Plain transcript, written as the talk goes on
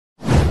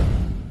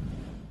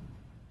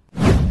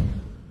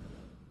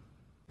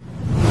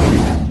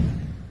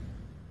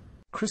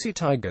Chrissy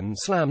Teigen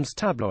slams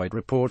tabloid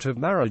report of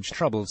marriage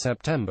trouble.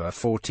 September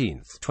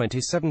 14,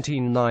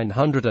 2017,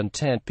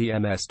 9:10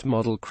 p.m. Est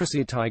model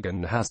Chrissy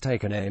Teigen has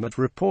taken aim at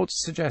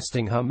reports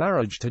suggesting her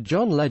marriage to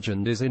John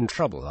Legend is in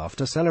trouble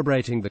after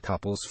celebrating the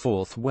couple's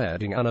fourth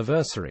wedding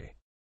anniversary.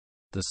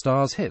 The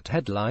star's hit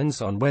headlines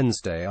on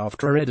Wednesday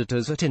after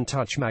editors at In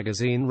Touch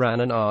magazine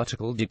ran an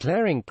article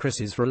declaring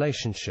Chrissy's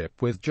relationship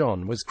with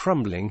John was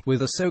crumbling,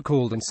 with a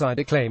so-called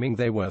insider claiming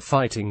they were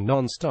fighting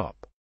non-stop.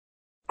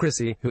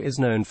 Chrissy, who is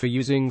known for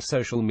using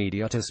social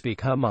media to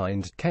speak her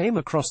mind, came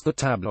across the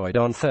tabloid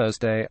on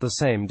Thursday, the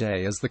same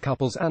day as the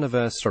couple's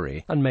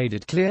anniversary, and made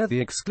it clear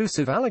the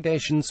exclusive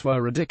allegations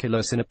were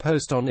ridiculous in a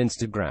post on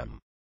Instagram.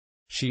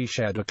 She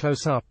shared a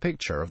close-up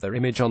picture of their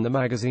image on the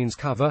magazine's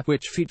cover,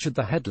 which featured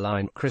the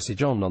headline, "Chrissy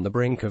John on the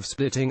brink of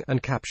splitting,"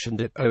 and captioned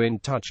it, "Oh, in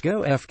touch,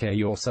 go FK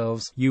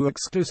yourselves, you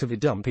exclusively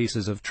dumb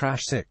pieces of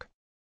trash sick."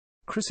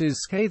 Chrissy's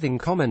scathing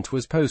comment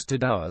was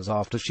posted hours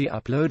after she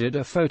uploaded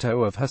a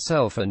photo of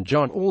herself and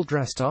John all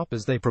dressed up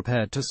as they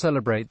prepared to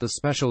celebrate the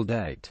special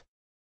date.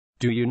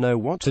 "Do you know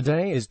what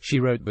today is?" she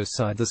wrote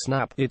beside the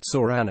snap. "It's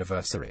our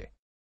anniversary."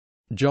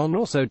 John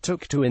also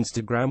took to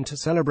Instagram to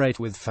celebrate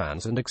with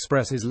fans and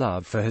express his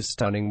love for his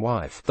stunning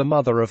wife, the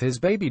mother of his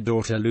baby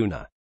daughter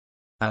Luna.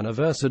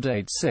 "Anniversary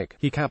date sick,"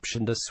 he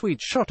captioned a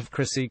sweet shot of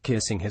Chrissy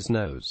kissing his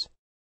nose.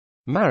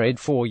 "Married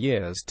 4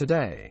 years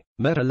today.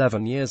 Met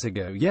 11 years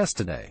ago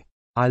yesterday.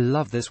 I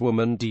love this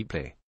woman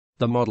deeply."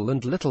 The model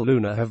and little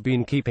Luna have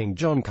been keeping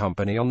John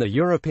company on the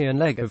European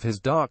leg of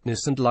his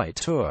Darkness and Light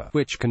tour,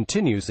 which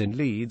continues in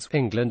Leeds,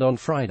 England on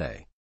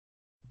Friday.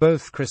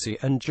 Both Chrissy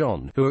and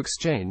John, who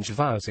exchange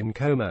vows in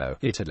Como,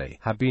 Italy,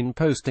 have been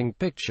posting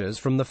pictures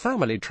from the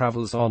family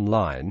travels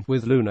online,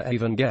 with Luna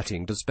even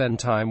getting to spend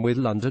time with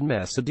London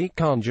Mayor Sadiq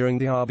Khan during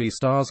the RB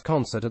Stars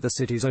concert at the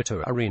city's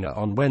O2 Arena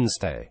on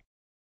Wednesday.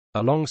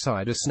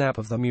 Alongside a snap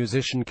of the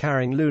musician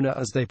carrying Luna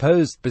as they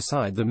posed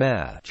beside the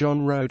mayor,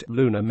 John wrote,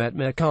 "Luna met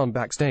Mayor Khan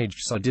backstage,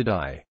 so did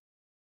I.